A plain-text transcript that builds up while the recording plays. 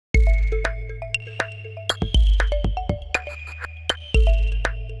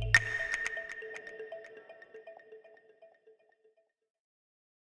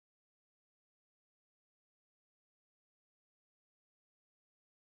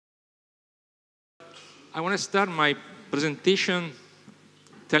I want to start my presentation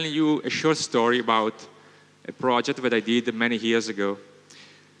telling you a short story about a project that I did many years ago.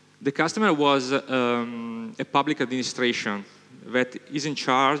 The customer was a public administration that is in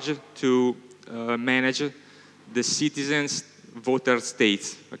charge to manage the citizens' voter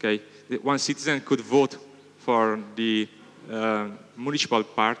states. Okay, one citizen could vote for the municipal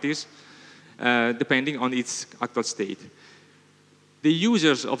parties depending on its actual state. The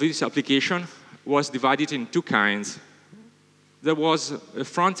users of this application was divided in two kinds. There was a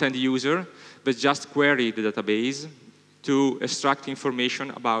front-end user that just queried the database to extract information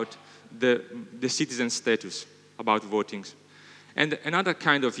about the citizen status, about votings. And another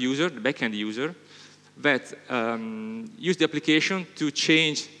kind of user, the back-end user, that used the application to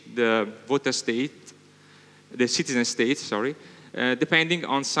change the voter state, the citizen state, sorry, depending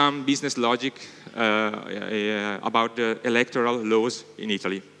on some business logic about the electoral laws in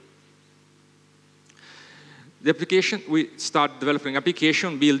Italy. The application, we start developing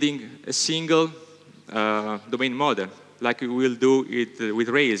application building a single domain model, like we will do it with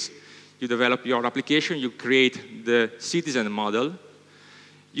Rails. You develop your application, you create the citizen model,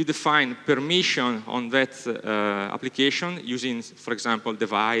 you define permission on that application using, for example,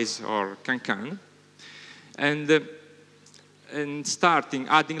 device or can, and starting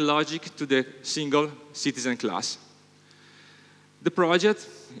adding logic to the single citizen class. The project,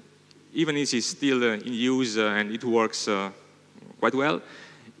 even if it's still in use and it works quite well,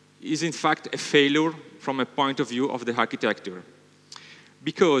 is in fact a failure from a point of view of the architecture.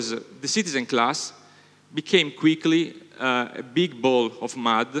 Because the citizen class became quickly a big ball of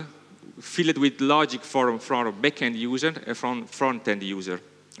mud filled with logic from a back-end user and from front-end user.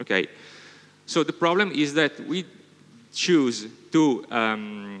 Okay. So the problem is that we choose to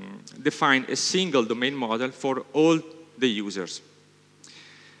define a single domain model for all the users.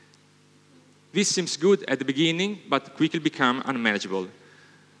 This seems good at the beginning, but quickly become unmanageable.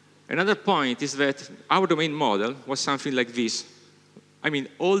 Another point is that our domain model was something like this. I mean,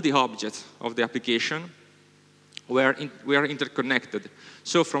 all the objects of the application were interconnected.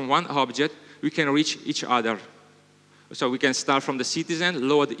 So from one object, we can reach each other. So we can start from the citizen,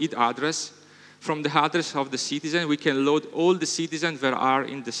 load its address. From the address of the citizen, we can load all the citizens that are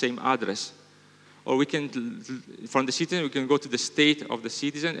in the same address. Or we can, from the citizen, we can go to the state of the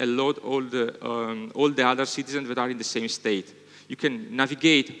citizen and load all the other citizens that are in the same state. You can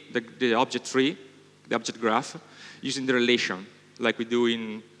navigate the object tree, the object graph, using the relation, like we do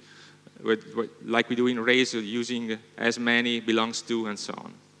in Rails, using as many belongs to and so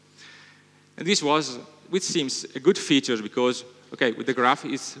on. And this was, which seems a good feature because, okay, with the graph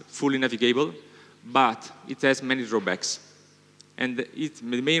is fully navigable, but it has many drawbacks. And it's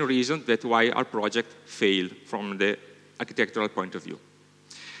the main reason that why our project failed from the architectural point of view.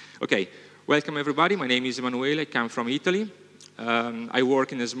 Okay, welcome everybody. My name is Emanuele. I come from Italy. I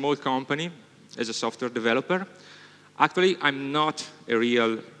work in a small company as a software developer. Actually, I'm not a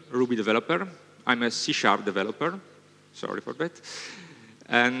real Ruby developer. I'm a C# developer. Sorry for that.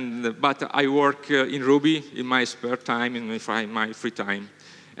 But I work in Ruby in my spare time, in my free time.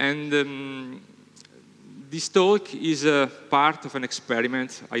 And this talk is a part of an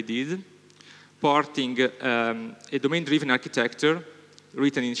experiment I did, porting a domain-driven architecture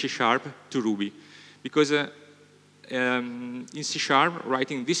written in C# to Ruby. Because in C#,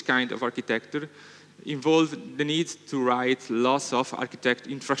 writing this kind of architecture involved the need to write lots of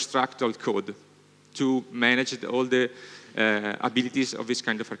infrastructural code to manage all the abilities of this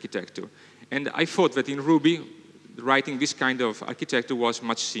kind of architecture. And I thought that in Ruby, writing this kind of architecture was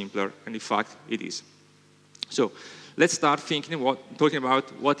much simpler, and in fact, it is. So let's start talking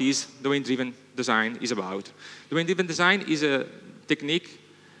about what is domain-driven design is about. Domain-driven design is a technique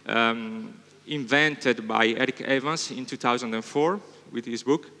invented by Eric Evans in 2004 with his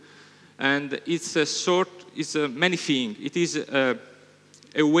book. And it's many things. It is a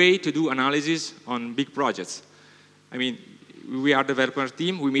way to do analysis on big projects. I mean, we are the developer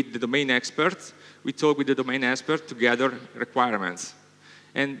team, we meet the domain experts, we talk with the domain expert to gather requirements.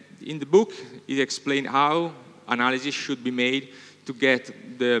 And in the book, it explains how analysis should be made to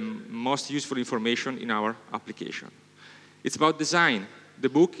get the most useful information in our application. It's about design. The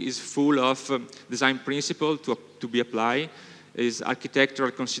book is full of design principles to be applied, is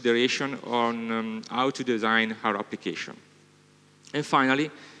architectural consideration on how to design our application. And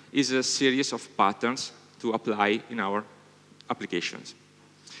finally, is a series of patterns to apply in our applications.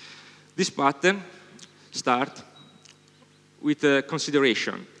 This pattern starts with a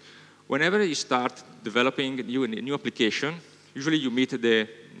consideration. Whenever you start developing a new application, usually you meet the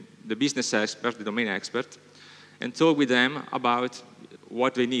business expert, the domain expert, and talk with them about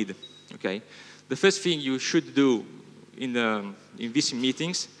what they need. Okay? the first thing you should do in these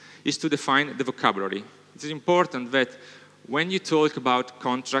meetings is to define the vocabulary. It is important that when you talk about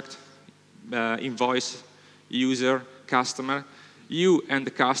contract, invoice, user, customer, you and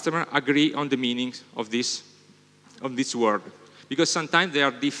the customer agree on the meanings of this word. Because sometimes they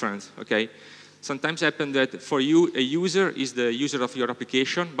are different, okay? Sometimes happen that for you, a user is the user of your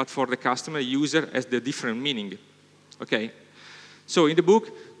application, but for the customer, user has the different meaning, okay? So in the book,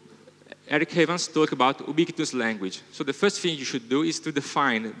 Eric Evans talked about ubiquitous language. So the first thing you should do is to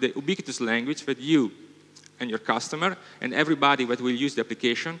define the ubiquitous language that you and your customer and everybody that will use the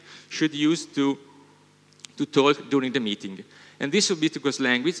application should use to talk during the meeting. And this ubiquitous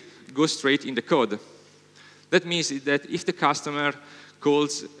language goes straight in the code. That means that if the customer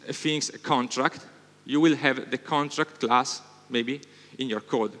calls things a contract, you will have the contract class, maybe, in your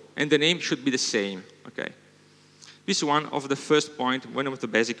code. And the name should be the same, okay? This is one of the first point, one of the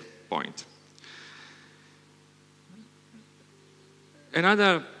basic point.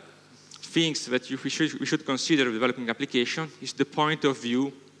 Another things that we should consider developing application is the point of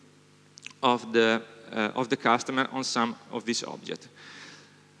view of the customer on some of these objects.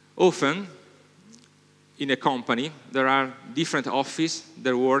 Often, in a company, there are different offices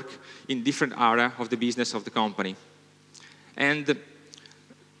that work in different areas of the business of the company. And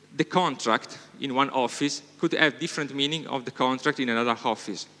the contract in one office could have different meaning of the contract in another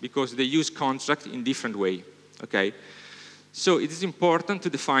office because they use contract in different way, okay? So it is important to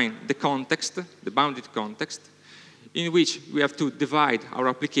define the context, the bounded context, in which we have to divide our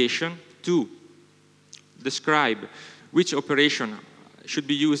application to describe which operation should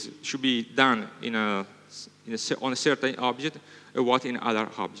be done on a certain object or what in other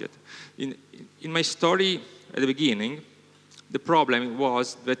object. In my story at the beginning, the problem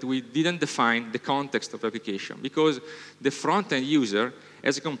was that we didn't define the context of the application because the front-end user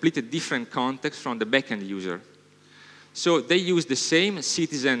has a completely different context from the back-end user. So they use the same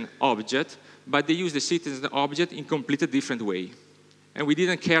citizen object, but they use the citizen object in a completely different way. And we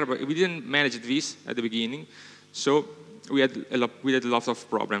didn't care about, we didn't manage this at the beginning, so we had a lot of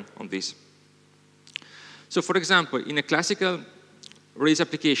problems on this. So for example, in a classical Rails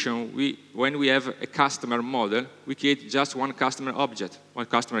application, when we have a customer model, we create just one customer object, one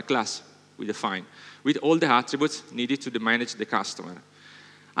customer class we define, with all the attributes needed to manage the customer.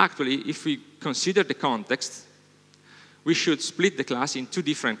 Actually, if we consider the context, we should split the class in two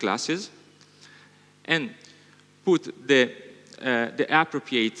different classes and put the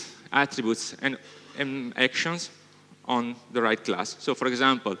appropriate attributes and actions on the right class. So for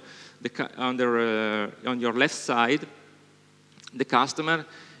example, on your left side, the customer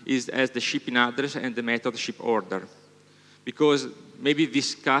has the shipping address and the method ship order. Because maybe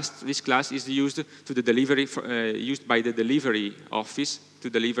this class is used by the delivery office to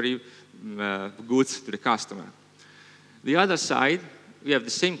deliver goods to the customer. The other side, we have the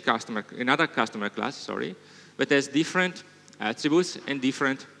same customer, another customer class, sorry, but has different attributes and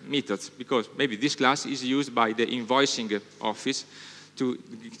different methods, because maybe this class is used by the invoicing office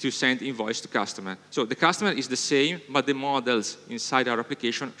to send invoice to customer. So the customer is the same, but the models inside our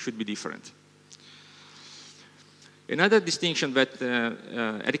application should be different. Another distinction that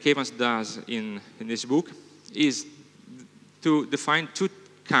Eric Evans does in this book is to define two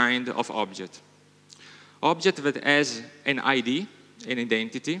kinds of objects. Object that has an ID, an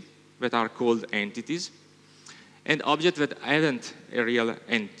identity, that are called entities, and objects that haven't a real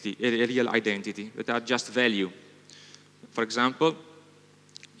entity, a real identity, that are just value. For example,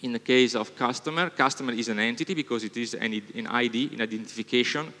 in the case of customer is an entity because it is an ID, an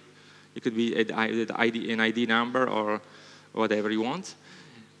identification. It could be an ID number or whatever you want.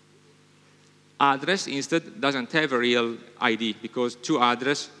 Address, instead, doesn't have a real ID because two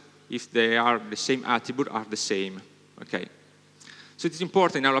addresses, if they are the same attribute, are the same. Okay. So it is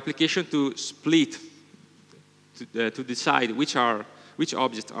important in our application to split, to decide which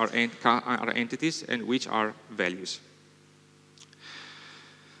objects are entities and which are values.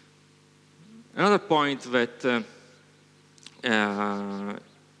 Another point that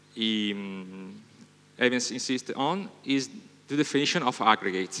Evans insists on is the definition of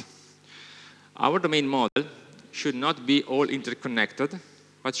aggregates. Our domain model should not be all interconnected,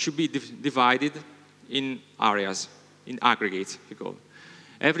 but should be divided in areas, in aggregates, we call.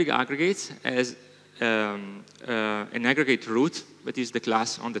 Every aggregate has an aggregate root, that is the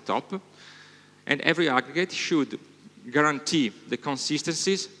class on the top, and every aggregate should guarantee the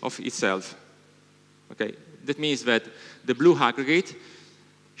consistencies of itself. Okay, that means that the blue aggregate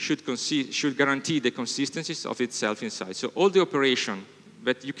should guarantee the consistencies of itself inside. So all the operation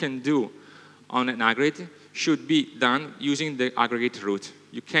that you can do on an aggregate should be done using the aggregate root.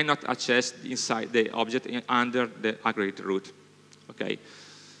 You cannot access inside the object under the aggregate root. Okay?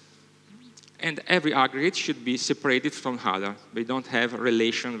 And every aggregate should be separated from other. They don't have a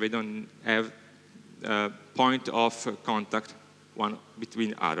relation, they don't have a point of contact one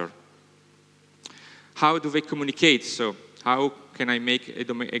between other. How do they communicate? So how can I make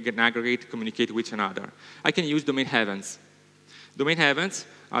an aggregate communicate with another? I can use domain events. Domain events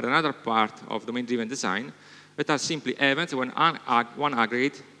are another part of domain-driven design that are simply events when one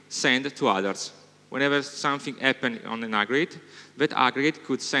aggregate sends to others. Whenever something happens on an aggregate, that aggregate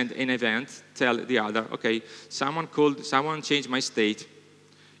could send an event, tell the other, okay, someone changed my state.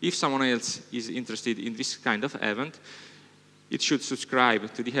 If someone else is interested in this kind of event, it should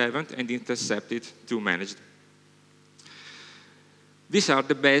subscribe to the event and intercept it to manage it. These are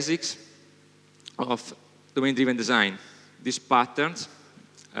the basics of domain-driven design. These patterns,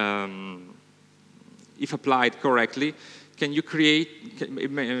 if applied correctly,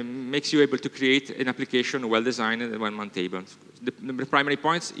 makes you able to create an application well-designed and well maintained. The primary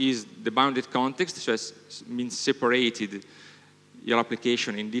points is the bounded context, so it means separated your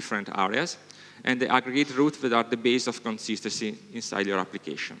application in different areas, and the aggregate root that are the base of consistency inside your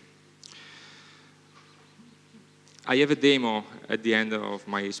application. I have a demo at the end of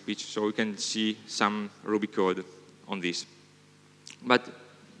my speech, so you can see some Ruby code on this. But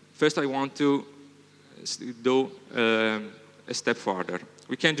first I want to do a step further.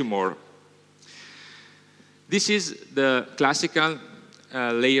 We can do more. This is the classical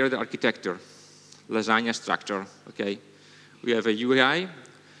layered architecture, lasagna structure, okay? We have a UI,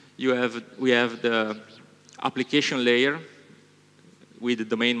 we have the application layer with the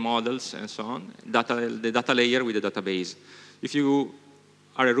domain models and so on, the data layer with the database. If you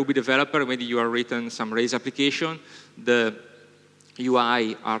are a Ruby developer, maybe you have written some Rails application, the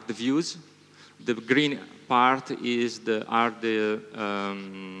UI are the views, the green part is the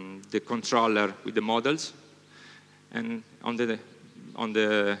controller with the models, and on the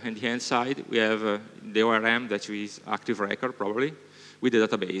hand side we have the ORM, that is active record probably, with the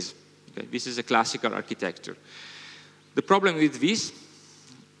database. Okay, this is a classical architecture. The problem with this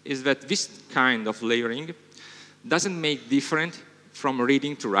is that this kind of layering doesn't make different from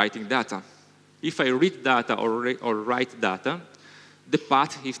reading to writing data. If I read data or write data, the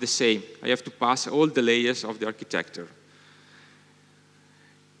path is the same. I have to pass all the layers of the architecture.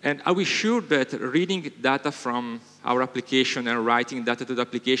 And are we sure that reading data from our application and writing data to the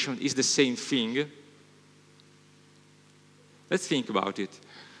application is the same thing? Let's think about it.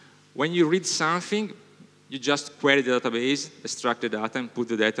 When you read something, you just query the database, extract the data, and put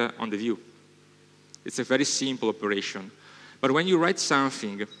the data on the view. It's a very simple operation. But when you write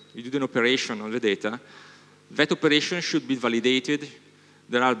something, you do an operation on the data, that operation should be validated.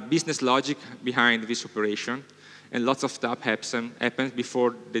 There are business logic behind this operation, and lots of stuff happens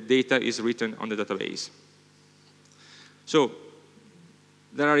before the data is written on the database. So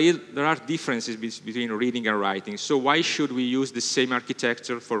there are differences between reading and writing. So why should we use the same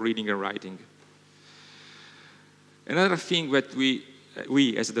architecture for reading and writing? Another thing that we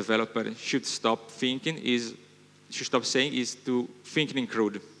as a developer should stop saying is to think in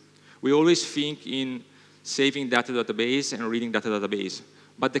CRUD. We always think in saving data database and reading data database.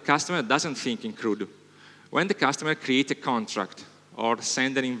 But the customer doesn't think in CRUD. When the customer creates a contract or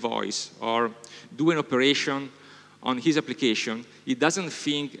send an invoice or do an operation on his application, he doesn't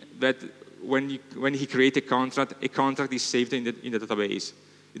think that when he creates a contract is saved in the database.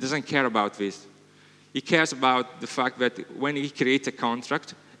 He doesn't care about this. He cares about the fact that when he creates a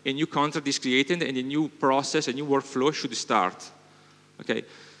contract is created and a new process, a new workflow should start. Okay?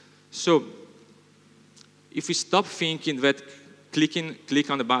 So if we stop thinking that click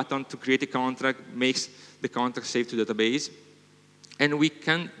on the button to create a contract makes the contract saved to the database, and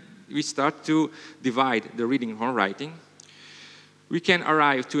we start to divide the reading from writing, we can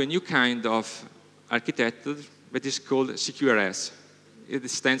arrive to a new kind of architecture that is called CQRS. It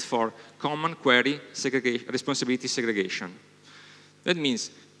stands for Common Query Responsibility Segregation. That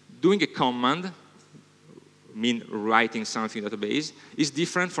means doing a command, writing something in the database, is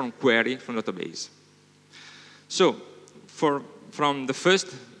different from query from database. So from the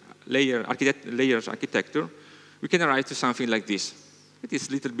first layer's architecture, we can arrive to something like this. It is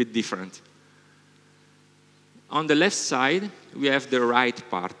a little bit different. On the left side, we have the write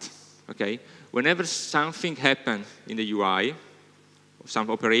part. Okay? Whenever something happens in the UI,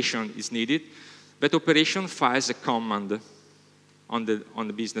 some operation is needed, that operation files a command on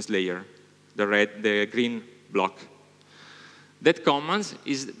the business layer, the green block. That command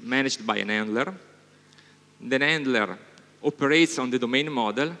is managed by an handler. The handler operates on the domain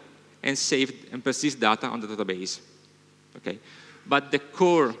model and save and persist data on the database. Okay? But the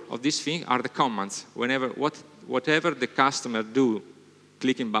core of this thing are the commands. Whatever the customer do,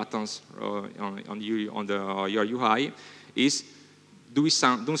 clicking buttons on your UI, is do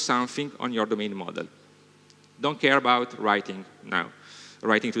something on your domain model. Don't care about writing now,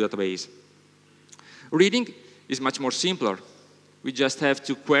 writing to database. Reading is much more simpler. We just have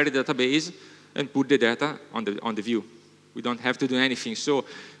to query the database and put the data on the view. We don't have to do anything. So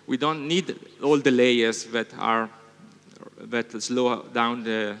we don't need all the layers that slow down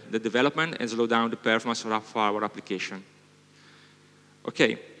the development and slow down the performance of our application.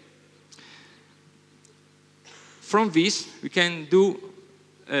 Okay. From this, we can do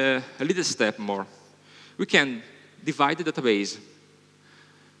a little step more. We can divide the database.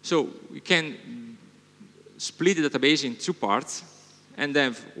 So we can split the database in two parts and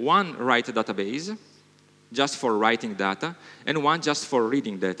have one write database just for writing data and one just for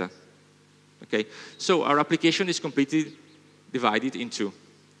reading data. Okay? So our application is completely divided in two.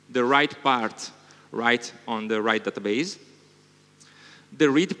 The write part write on the write database. The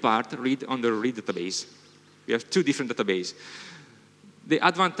read part read on the read database. We have two different databases. The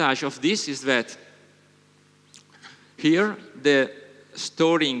advantage of this is that here the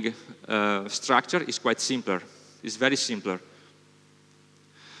storing structure is quite simpler. It's very simpler.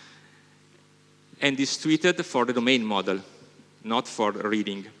 And is tweeted for the domain model, not for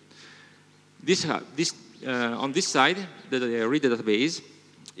reading. On this side, the read database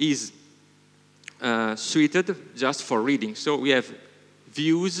is suited just for reading. So we have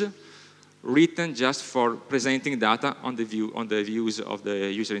views written just for presenting data on the views of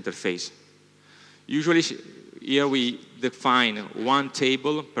the user interface. Usually, here we define one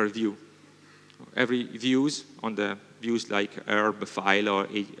table per view. Every views on the views like herb file or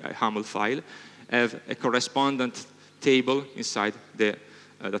a HAML file have a correspondent table inside the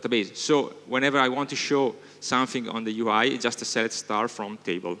database. So whenever I want to show something on the UI, just select star from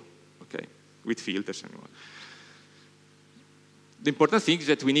table, okay, with filters and all. The important thing is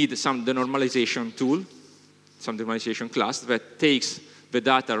that we need some denormalization tool, some denormalization class that takes the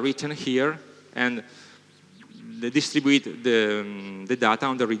data written here and distribute the data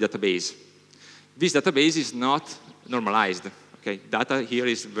on the read database. This database is not normalized. Okay, data here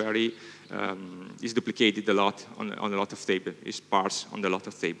is very is duplicated a lot on a lot of table. Is parsed on a lot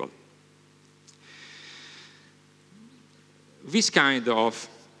of table. This kind of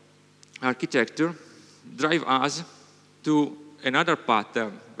architecture drives us to another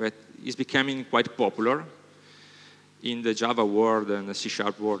pattern that is becoming quite popular in the Java world and the C#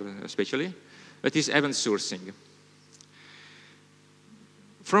 world especially, that is event sourcing.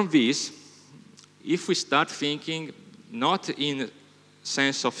 From this, if we start thinking not in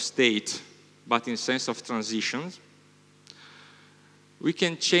sense of state, but in sense of transitions, we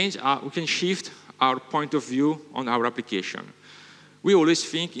can shift our point of view on our application. We always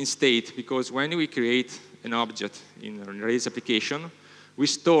think in state, because when we create an object in a Rails application, we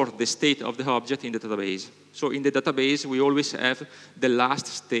store the state of the object in the database. So in the database, we always have the last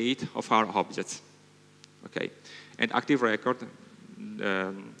state of our object. Okay? And Active Record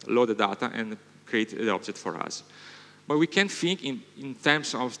load the data and create the object for us. But we can think in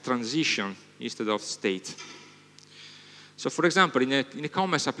terms of transition instead of state. So for example, in a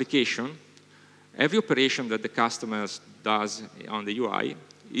commerce application, every operation that the customer does on the UI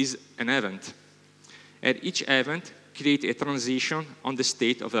is an event. And each event creates a transition on the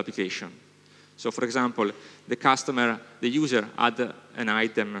state of the application. So for example, the user add an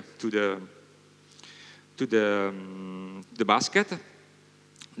item to the basket.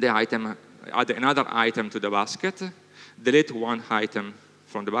 The item add another item to the basket, delete one item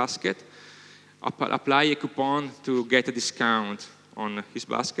from the basket, apply a coupon to get a discount on his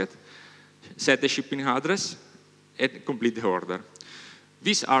basket, set the shipping address, and complete the order.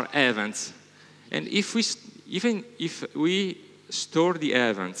 These are events. And even if we store the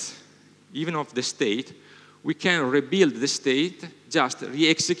events, even of the state, we can rebuild the state just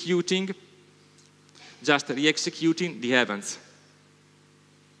re-executing the events.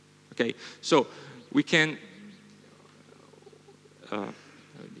 Okay, so we can,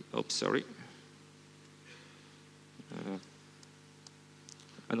 oops, sorry.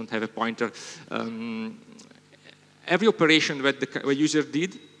 I don't have a pointer. Every operation that the user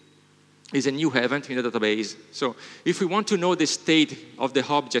did is a new event in the database. So if we want to know the state of the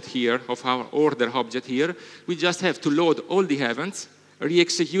object here, of our order object here, we just have to load all the events,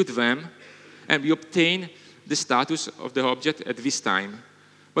 re-execute them, and we obtain the status of the object at this time.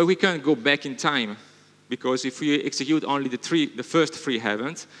 But we can't go back in time. because if we execute only the first three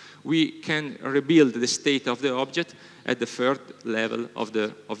events, we can rebuild the state of the object at the third level of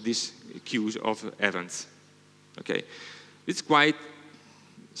this queues of events. Okay, it's quite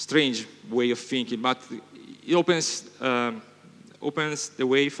strange way of thinking, but it opens the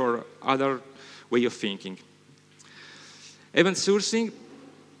way for other way of thinking. Event sourcing,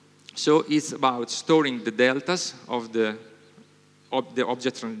 so it's about storing the deltas of the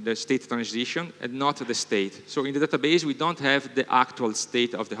state transition and not the state. So in the database, we don't have the actual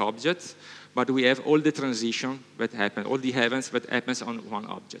state of the object, but we have all the transition that happen, all the events that happens on one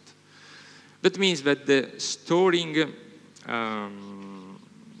object. That means that the storing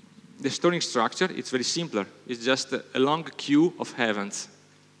structure, it's very simpler. It's just a long queue of events,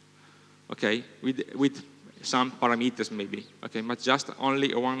 okay, with some parameters maybe, okay, but just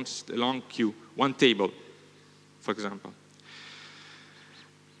only a long queue, one table, for example.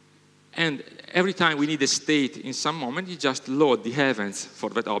 And every time we need a state in some moment, you just load the events for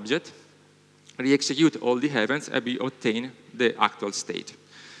that object, re-execute all the events, and we obtain the actual state.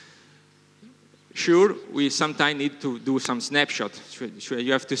 Sure, we sometimes need to do some snapshot.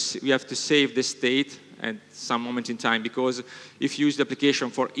 You have to save the state at some moment in time, because if you use the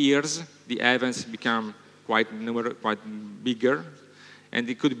application for years, the events become quite bigger, and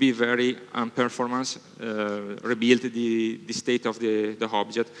it could be very unperformance, rebuild the state of the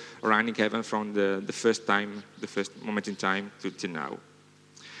object, running event from the first moment in time till now.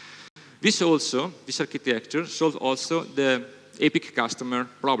 This architecture solves also the epic customer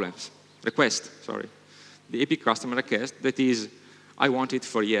request, the epic customer request that is, I want it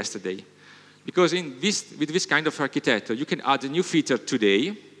for yesterday. Because with this kind of architecture, you can add a new feature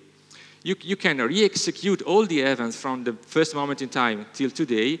today. You can re-execute all the events from the first moment in time till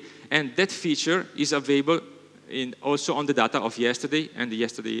today, and that feature is available also on the data of yesterday and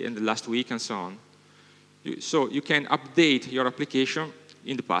the last week and so on. So you can update your application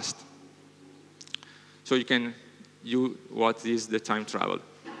in the past. So you can do what is the time travel.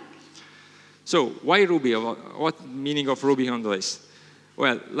 So why Ruby? What meaning of Ruby on this?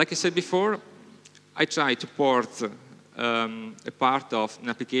 Well, like I said before, I try to port a part of an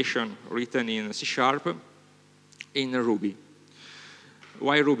application written in C# in Ruby.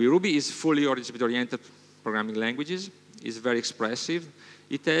 Why Ruby? Ruby is fully object-oriented programming languages. It's very expressive.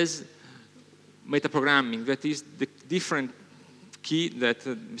 It has metaprogramming that is the different key that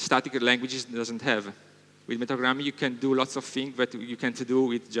static languages doesn't have. With metaprogramming, you can do lots of things that you can't do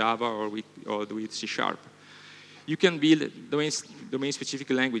with Java or with C#. You can build domain-specific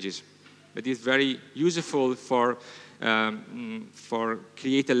languages. That is very useful for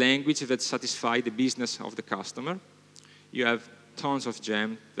create a language that satisfies the business of the customer. You have tons of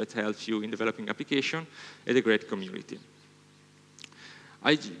gems that help you in developing application and a great community.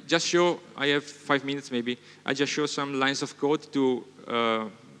 I have 5 minutes maybe. I just show some lines of code to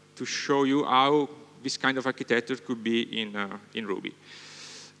show you how this kind of architecture could be in Ruby.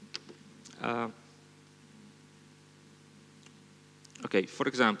 Okay, for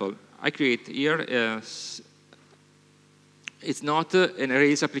example, I create here, it's not an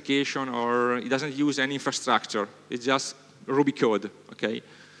arrays application, or it doesn't use any infrastructure. It's just Ruby code, okay?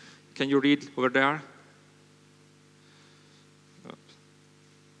 Can you read over there?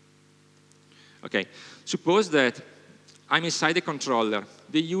 Okay, suppose that I'm inside the controller.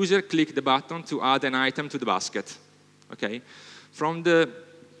 The user clicked the button to add an item to the basket, okay? From the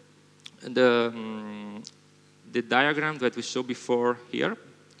diagram that we saw before here,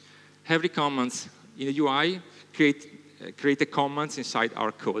 every command in the UI create a command inside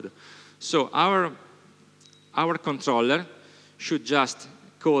our code. So our controller should just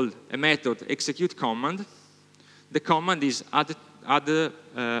call a method execute command. The command is add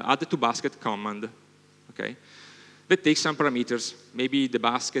to basket command. Okay, that takes some parameters, maybe the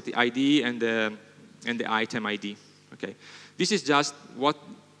basket ID and the item ID. Okay, this is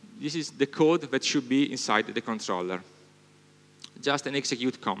the code that should be inside the controller. Just an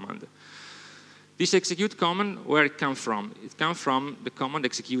execute command. This execute command, where it comes from? It comes from the command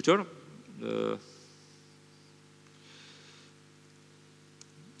executor.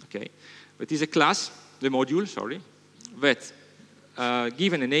 Okay, it is a class, the module, sorry, that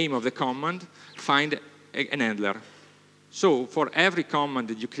given the name of the command, find an handler. So for every command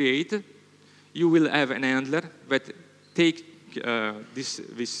that you create, you will have an handler that take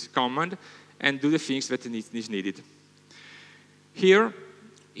this command and do the things that is needed. Here,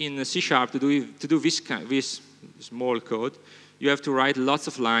 in C# to do this small code, you have to write lots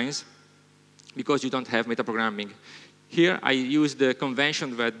of lines because you don't have metaprogramming. Here, I use the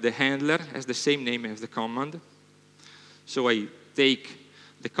convention that the handler has the same name as the command. So I take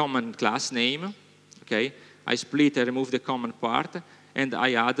the command class name, Okay, I split, I remove the common part, and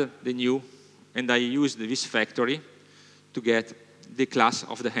I add the new, and I use this factory to get the class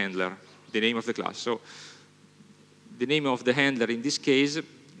of the handler, the name of the class. So the name of the handler in this case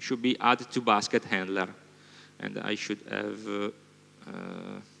should be add to basket handler, and I should have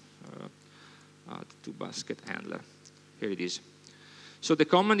add to basket handler. Here it is. So the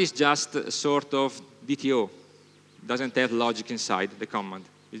command is just a sort of DTO. It doesn't have logic inside the command.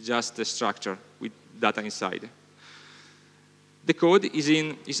 It's just a structure with data inside. The code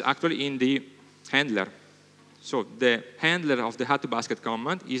is actually in the handler. So the handler of the add to basket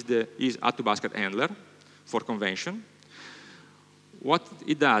command is add to basket handler for convention. What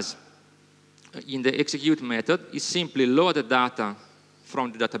it does in the execute method is simply load the data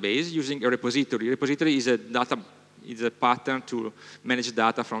from the database using a repository. Repository is a pattern to manage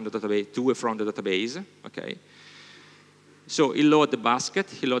data from the database, to and from the database. Okay. So it load the basket,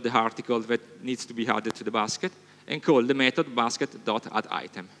 he load the article that needs to be added to the basket, and call the method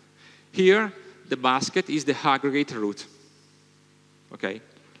basket.addItem. Here, the basket is the aggregate root. Okay,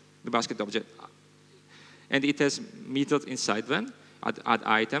 the basket object, and it has methods inside them. Add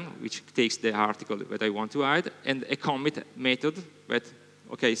item, which takes the article that I want to add, and a commit method that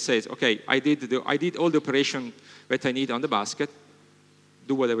says, I did all the operation that I need on the basket.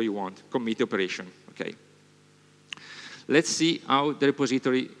 Do whatever you want. Commit the operation. Okay. Let's see how the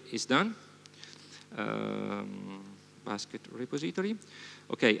repository is done. Basket repository.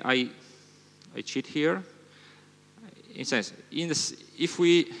 Okay, I cheat here. In sense, if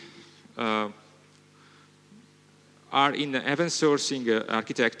we are in the event sourcing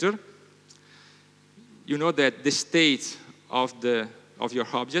architecture, you know that the state of your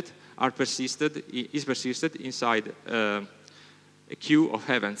object is persisted inside a queue of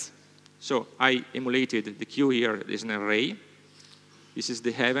events. So I emulated the queue here is an array. This is the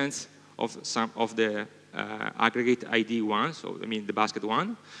events of some of the aggregate ID one, so I mean the basket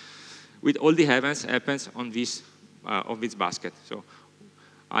one, with all the events happens on this of this basket. So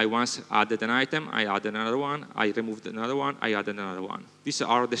I once added an item, I added another one, I removed another one, I added another one. These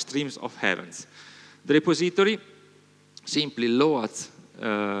are the streams of events. The repository simply loads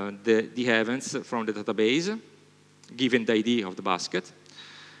the events from the database, given the ID of the basket,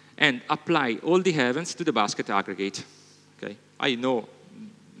 and apply all the events to the basket aggregate. Okay, I know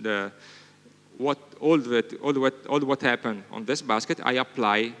all what happened on this basket. I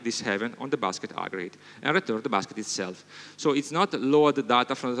apply this event on the basket aggregate and return the basket itself. So it's not load the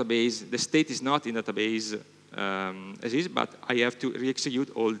data from the database. The state is not in the database as is, but I have to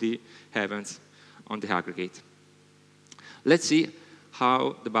re-execute all the events on the aggregate. Let's see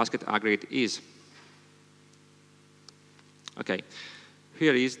how the basket aggregate is. Okay,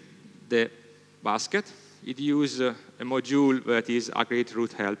 here is the basket. It uses a module that is aggregate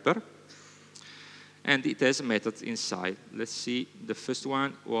root helper, and it has methods inside. Let's see. The first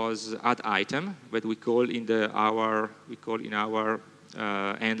one was add item, that we call in our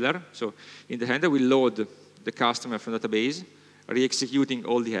handler. So in the handler, we load the customer from the database, re-executing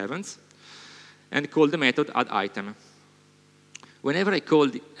all the events, and call the method add item. Whenever I call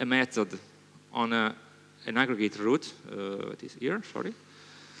a method on an aggregate root, it is here, sorry.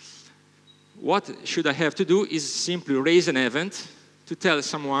 What should I have to do is simply raise an event to tell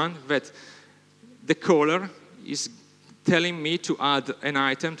someone that the caller is telling me to add an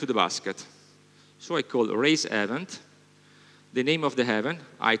item to the basket. So I call raise event, the name of the event,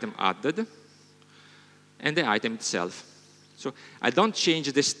 item added, and the item itself. So I don't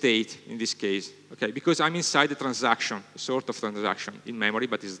change the state in this case, okay, because I'm inside the transaction, a sort of transaction in memory,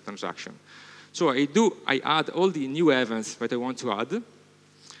 but it's a transaction. So I add all the new events that I want to add,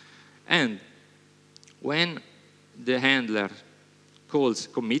 and when the handler calls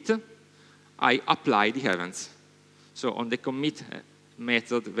commit, I apply the events. So on the commit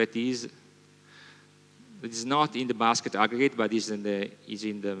method that is not in the basket aggregate, but is in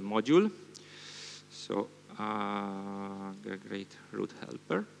the module. So aggregate root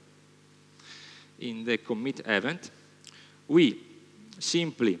helper. In the commit event, we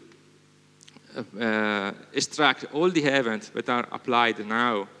simply extract all the events that are applied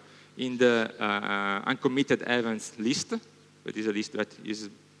now in the uncommitted events list. That is a list that is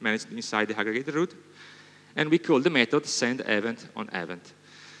managed inside the aggregate root. And we call the method send event on event.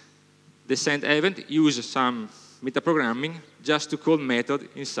 The send event uses some metaprogramming just to call method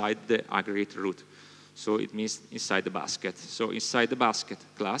inside the aggregate root. So it means inside the basket. So inside the basket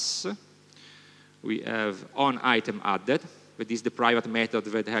class, we have on item added, that is the private method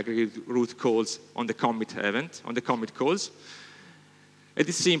that the aggregate root calls on the commit event, on the commit calls. It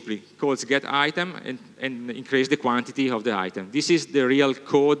is simply calls get item and increase the quantity of the item. This is the real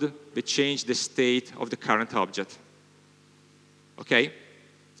code that changes the state of the current object. Okay?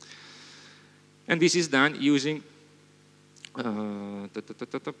 And this is done using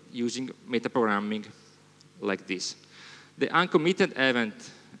metaprogramming like this. The uncommitted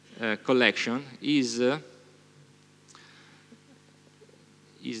event collection is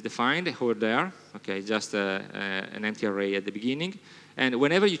defined over there. Okay, just an empty array at the beginning. And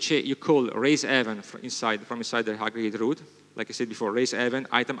whenever you call raise event from inside the aggregate root, like I said before, raise event,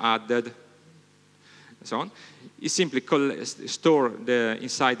 item added, and so on, you simply store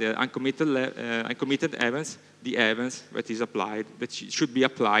inside the uncommitted events the events that is applied, that should be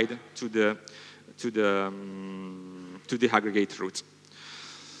applied to the aggregate root.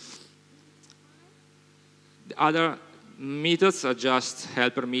 The other methods are just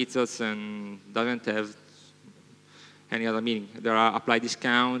helper methods and doesn't have any other meaning. There are apply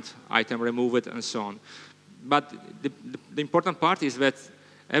discount, item removed, and so on. But the important part is that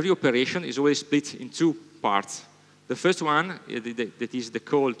every operation is always split in two parts. The first one, that is the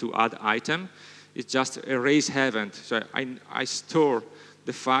call to add item, is just a raise event. So I store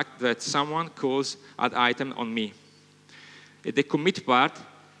the fact that someone calls add item on me. The commit part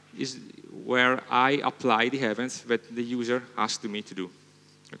is where I apply the events that the user asked me to do.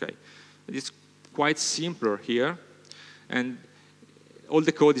 Okay, it's quite simpler here, and all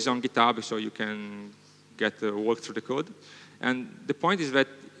the code is on GitHub, so you can walk through the code. And the point is that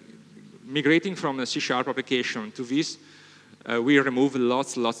migrating from a C# application to this, we remove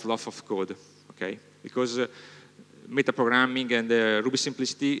lots of code. Okay, because metaprogramming and Ruby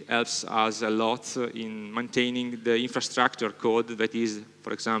simplicity helps us a lot in maintaining the infrastructure code that is,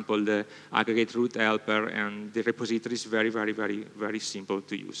 for example, the aggregate root helper, and the repository is very simple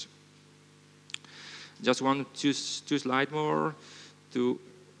to use. Just two slides more.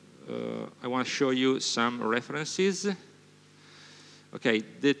 I want to show you some references. Okay,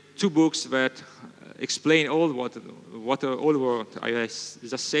 the two books that explain all what I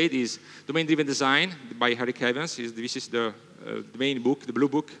just said is Domain-Driven Design by Eric Evans. This is the main book, the blue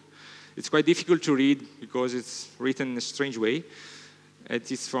book. It's quite difficult to read because it's written in a strange way. It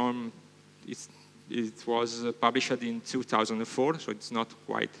was published in 2004, so it's not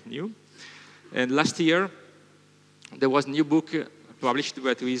quite new. And last year, there was a new book published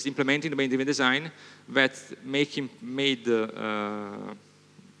that is implementing domain-driven design that made a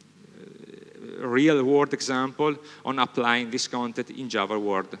real-world example on applying this content in Java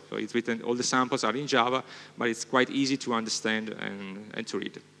world. So it's written, all the samples are in Java, but it's quite easy to understand and to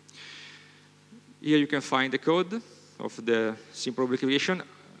read. Here you can find the code of the simple application.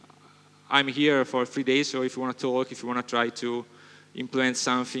 I'm here for 3 days, so if you want to talk, if you want to try to implement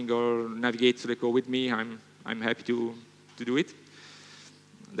something or navigate through the code with me, I'm happy to do it.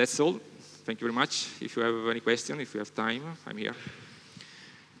 That's all. Thank you very much. If you have any question, if you have time, I'm here.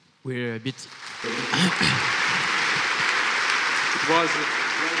 We're a bit...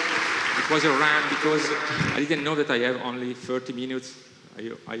 It was a run because I didn't know that I have only 30 minutes.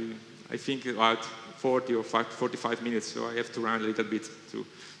 I think about 40 or 45 minutes, so I have to run a little bit to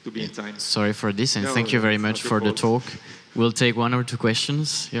be in time. Sorry for this, and thank you very much for the talk. We'll take 1 or 2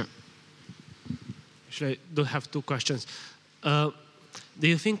 questions. Here. Actually, I do have 2 questions. Do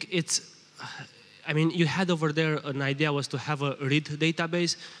you think it's... I mean, you had over there an idea was to have a read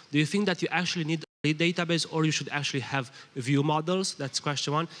database. Do you think that you actually need a read database, or you should actually have view models? That's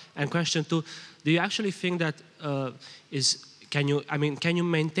question 1. And question 2, do you actually think that can you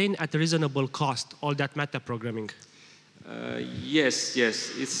maintain at a reasonable cost all that metaprogramming? Yes.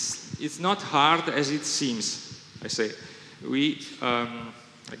 It's not hard as it seems. I say I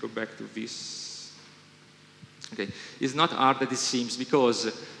go back to this. Okay, it's not hard as it seems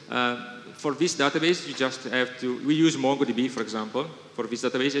because. For this database, you just have to, we use MongoDB, for example. For this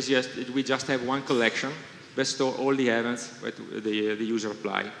database, we just have one collection that stores all the events that the user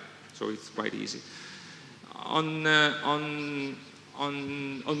apply. So it's quite easy. On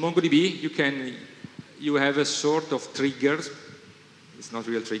MongoDB, you have a sort of triggers. It's not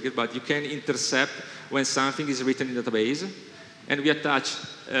real trigger, but you can intercept when something is written in the database. And we attach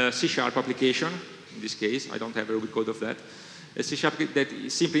a C# application. In this case, I don't have a Ruby code of that. A C# that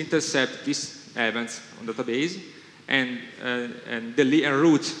simply intercept these events on the database and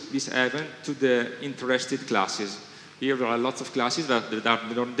route this event to the interested classes. Here there are lots of classes that are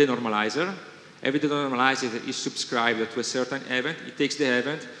the normalizer. Every normalizer is subscribed to a certain event. It takes the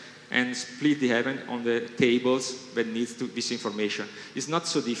event and split the event on the tables that needs this information. It's not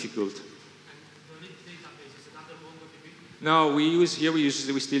so difficult. And the read database is another MongoDB? No, we still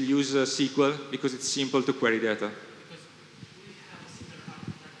use SQL because it's simple to query data.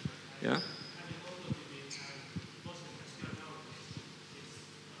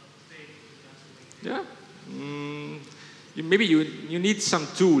 Yeah. Maybe you need some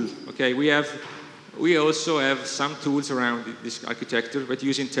tool. Okay, we also have some tools around this architecture that we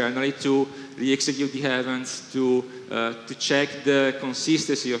use internally to re-execute the events, to check the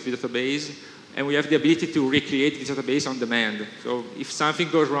consistency of the database, and we have the ability to recreate the database on demand. So if something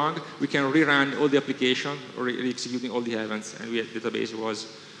goes wrong, we can rerun all the application or re-executing all the events, and the database was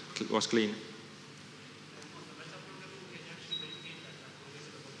clean.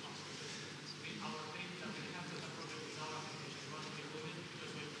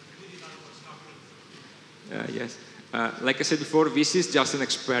 Yes. Like I said before, this is just an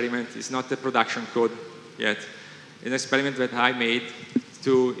experiment. It's not a production code yet. An experiment that I made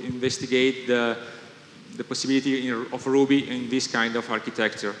to investigate the possibility of Ruby in this kind of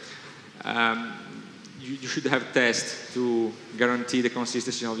architecture. You should have tests to guarantee the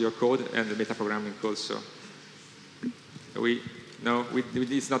consistency of your code and the metaprogramming code. So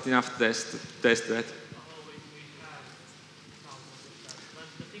it's not enough to test that.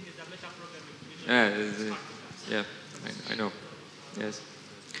 Yeah, I know. Yes,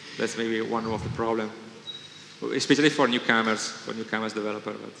 that's maybe one of the problems, especially for newcomers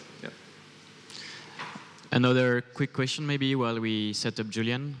developer. But yeah. Another quick question, maybe, while we set up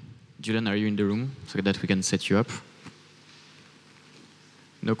Julian. Julian, are you in the room so that we can set you up?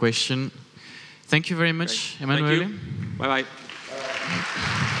 No question. Thank you very much, Emanuele. Thank you. Bye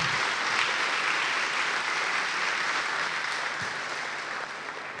bye.